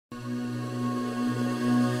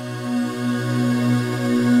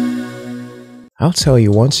I'll tell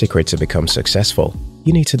you one secret to become successful.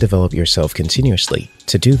 You need to develop yourself continuously.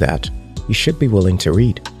 To do that, you should be willing to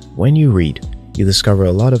read. When you read, you discover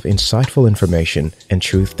a lot of insightful information and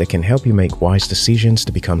truth that can help you make wise decisions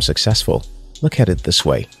to become successful. Look at it this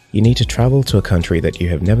way. You need to travel to a country that you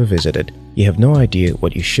have never visited. You have no idea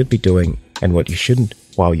what you should be doing and what you shouldn't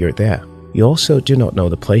while you're there. You also do not know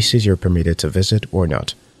the places you're permitted to visit or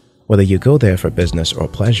not. Whether you go there for business or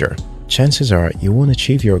pleasure, chances are you won't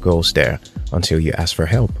achieve your goals there until you ask for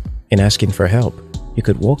help. In asking for help, you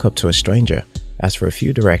could walk up to a stranger, ask for a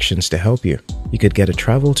few directions to help you. You could get a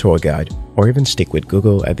travel tour guide or even stick with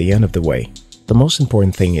Google at the end of the way. The most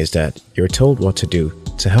important thing is that you're told what to do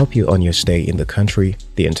to help you on your stay in the country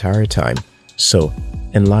the entire time. So,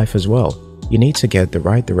 in life as well, you need to get the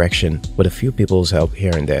right direction with a few people's help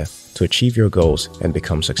here and there to achieve your goals and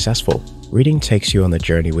become successful. Reading takes you on a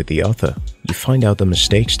journey with the author. You find out the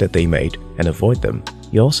mistakes that they made and avoid them.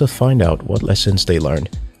 You also find out what lessons they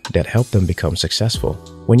learned that help them become successful.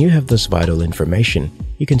 When you have this vital information,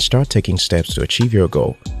 you can start taking steps to achieve your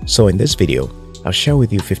goal. So in this video, I'll share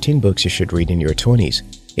with you 15 books you should read in your 20s.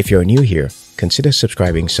 If you're new here, consider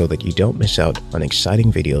subscribing so that you don't miss out on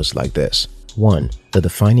exciting videos like this. 1. The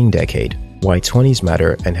Defining Decade: Why 20s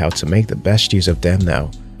Matter and How to Make the Best Use of Them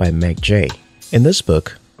Now by Meg Jay. In this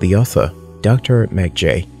book, the author, Dr. Meg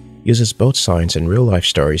Jay, uses both science and real-life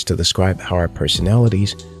stories to describe how our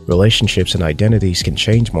personalities, relationships, and identities can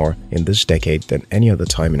change more in this decade than any other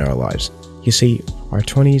time in our lives. You see, our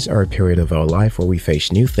 20s are a period of our life where we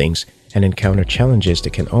face new things and encounter challenges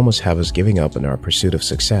that can almost have us giving up on our pursuit of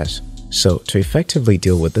success. So, to effectively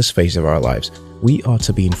deal with this phase of our lives, we ought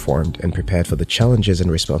to be informed and prepared for the challenges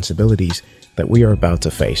and responsibilities that we are about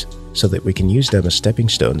to face so that we can use them as stepping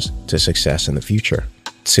stones to success in the future.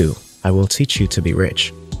 2. I Will Teach You to Be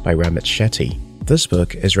Rich by Ramit Sethi. This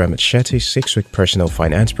book is Ramit Sethi's 6-week personal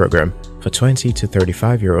finance program for 20 to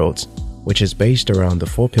 35-year-olds, which is based around the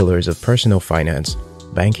 4 pillars of personal finance: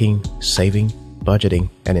 banking, saving, budgeting,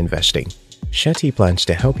 and investing. Sethi plans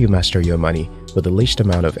to help you master your money with the least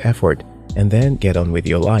amount of effort and then get on with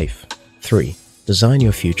your life. 3. Design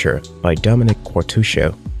Your Future by Dominic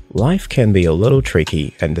Quartuccio. Life can be a little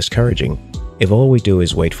tricky and discouraging if all we do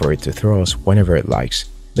is wait for it to throw us whenever it likes.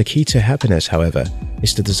 The key to happiness, however,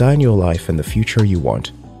 is to design your life and the future you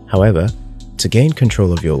want. However, to gain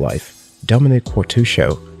control of your life, Dominic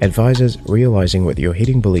Quartuccio advises realizing what your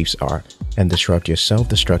hidden beliefs are and disrupt your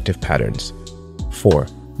self-destructive patterns. 4.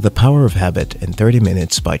 The Power of Habit in 30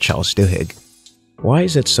 Minutes by Charles Duhigg. Why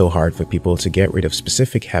is it so hard for people to get rid of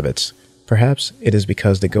specific habits? Perhaps it is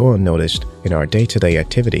because they go unnoticed in our day-to-day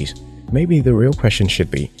activities. Maybe the real question should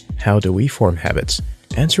be, how do we form habits?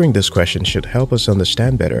 Answering this question should help us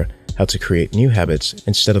understand better how to create new habits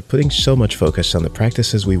instead of putting so much focus on the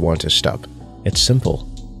practices we want to stop. It's simple.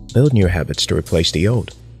 Build new habits to replace the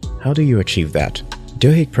old. How do you achieve that?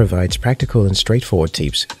 Duhigg provides practical and straightforward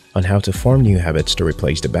tips on how to form new habits to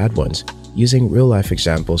replace the bad ones, using real-life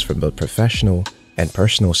examples from both professional and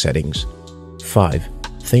personal settings. 5.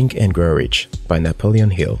 Think and Grow Rich by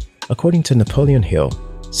Napoleon Hill. According to Napoleon Hill,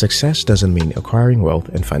 success doesn't mean acquiring wealth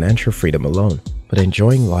and financial freedom alone, but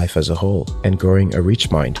enjoying life as a whole and growing a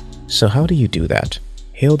rich mind. So how do you do that?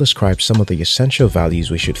 Hill describes some of the essential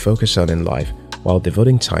values we should focus on in life while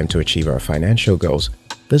devoting time to achieve our financial goals.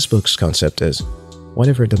 This book's concept is,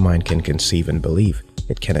 whatever the mind can conceive and believe,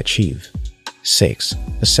 it can achieve. 6.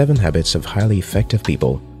 The 7 Habits of Highly Effective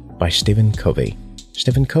People by Stephen Covey.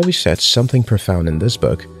 Stephen Covey said something profound in this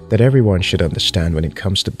book that everyone should understand when it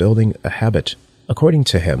comes to building a habit. According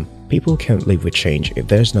to him, people can't live with change if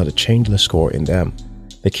there's not a changeless core in them.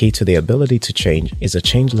 The key to the ability to change is a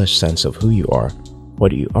changeless sense of who you are,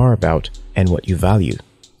 what you are about, and what you value.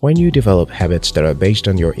 When you develop habits that are based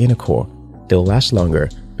on your inner core, they'll last longer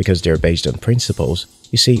because they're based on principles.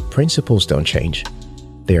 You see, principles don't change.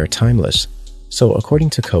 They are timeless. So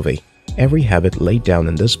according to Covey, every habit laid down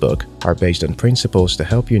in this book are based on principles to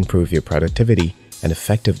help you improve your productivity and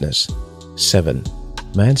effectiveness. 7.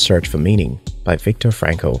 Man's Search for Meaning by Viktor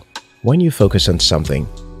Frankl. When you focus on something,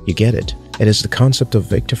 you get it. It is the concept of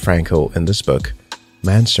Viktor Frankl in this book,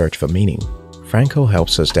 Man's Search for Meaning. Frankl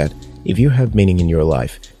helps us that if you have meaning in your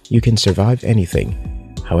life, you can survive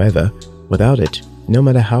anything. However, without it, no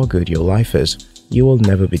matter how good your life is, you will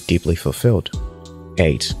never be deeply fulfilled.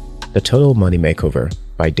 8. The Total Money Makeover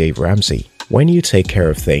by Dave Ramsey. When you take care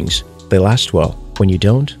of things, they last well. When you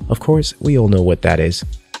don't, of course, we all know what that is.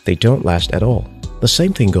 They don't last at all. The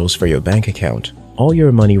same thing goes for your bank account. All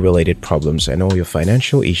your money-related problems and all your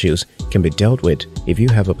financial issues can be dealt with if you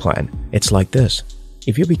have a plan. It's like this.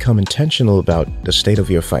 If you become intentional about the state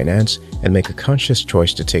of your finance and make a conscious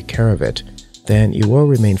choice to take care of it, then you will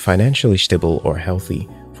remain financially stable or healthy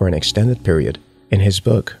for an extended period. In his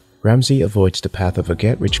book, Ramsey avoids the path of a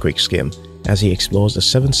get-rich-quick scheme as he explores the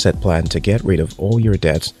 7-step plan to get rid of all your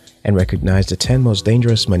debts and recognize the 10 most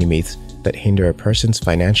dangerous money myths that hinder a person's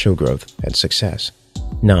financial growth and success.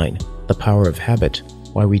 9. The Power of Habit: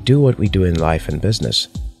 Why We Do What We Do in Life and Business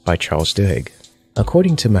by Charles Duhigg.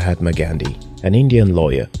 According to Mahatma Gandhi, an Indian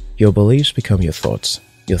lawyer, your beliefs become your thoughts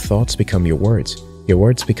become your words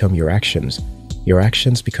become your actions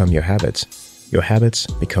become your habits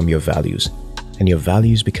become your values, and your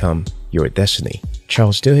values become your destiny.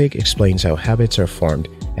 Charles Duhigg explains how habits are formed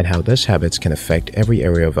and how these habits can affect every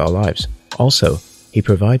area of our lives. Also, he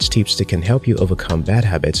provides tips that can help you overcome bad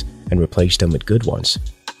habits and replace them with good ones.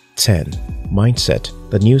 10. Mindset: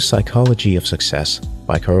 The New Psychology of Success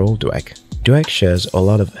by Carol Dweck. Dweck shares a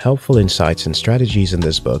lot of helpful insights and strategies in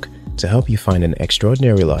this book to help you find an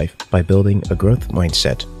extraordinary life by building a growth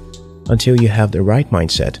mindset. Until you have the right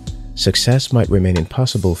mindset, success might remain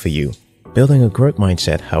impossible for you. Building a growth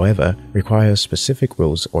mindset, however, requires specific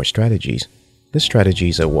rules or strategies. These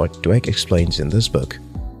strategies are what Dweck explains in this book.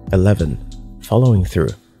 11. Following Through: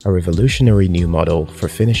 A Revolutionary New Model for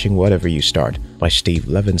Finishing Whatever You Start by Steve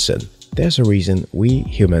Levinson. There's a reason we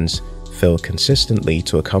humans fail consistently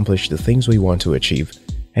to accomplish the things we want to achieve,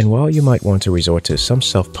 and while you might want to resort to some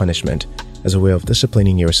self-punishment as a way of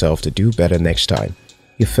disciplining yourself to do better next time,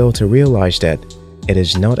 you fail to realize that it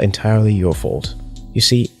is not entirely your fault. You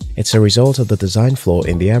see, it's a result of the design flaw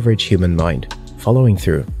in the average human mind. Following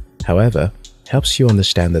through, however, helps you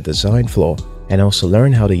understand the design flaw and also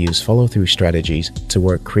learn how to use follow-through strategies to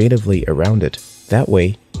work creatively around it. That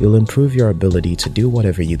way, you'll improve your ability to do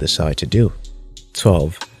whatever you decide to do.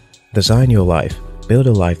 12. Design Your Life: Build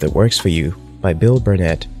a Life That Works For You by Bill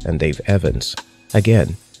Burnett and Dave Evans.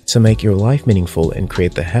 Again, to make your life meaningful and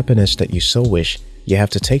create the happiness that you so wish, you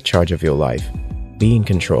have to take charge of your life. Be in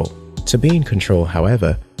control. To be in control,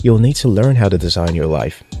 however, you'll need to learn how to design your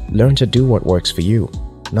life. Learn to do what works for you,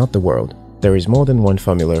 not the world. There is more than one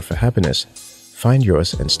formula for happiness. Find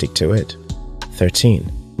yours and stick to it. 13.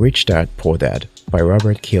 Rich Dad, Poor Dad by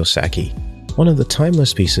Robert Kiyosaki. One of the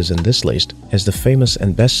timeless pieces in this list is the famous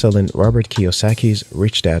and best-selling Robert Kiyosaki's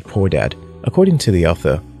Rich Dad, Poor Dad. According to the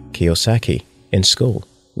author, Kiyosaki, in school,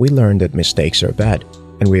 we learn that mistakes are bad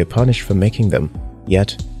and we are punished for making them.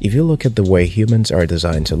 Yet, if you look at the way humans are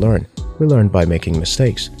designed to learn, we learn by making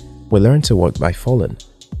mistakes. We learn to walk by falling.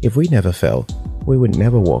 If we never fell, we would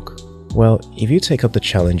never walk. Well, if you take up the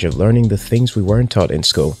challenge of learning the things we weren't taught in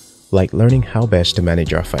school, like learning how best to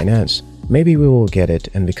manage our finance, maybe we will get it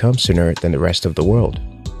and become sooner than the rest of the world.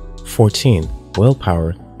 14.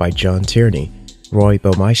 Willpower by John Tierney, Roy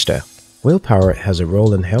Baumeister. Willpower has a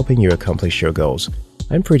role in helping you accomplish your goals.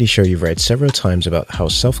 I'm pretty sure you've read several times about how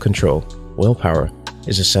self-control, willpower,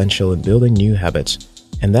 is essential in building new habits,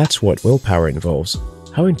 and that's what willpower involves.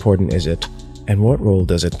 How important is it, and what role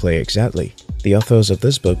does it play exactly? The authors of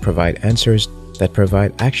this book provide answers that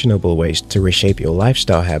provide actionable ways to reshape your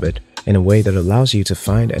lifestyle habit in a way that allows you to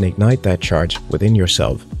find and ignite that charge within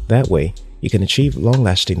yourself. That way, you can achieve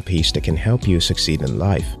long-lasting peace that can help you succeed in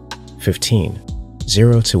life. 15.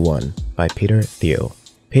 0 to 1 by Peter Thiel.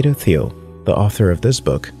 Peter Thiel, the author of this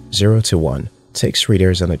book, 0 to 1, takes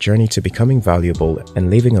readers on a journey to becoming valuable and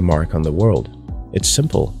leaving a mark on the world. It's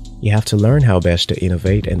simple. You have to learn how best to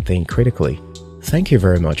innovate and think critically. Thank you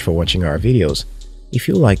very much for watching our videos. If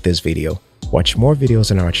you like this video, watch more videos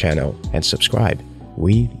on our channel and subscribe.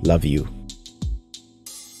 We love you.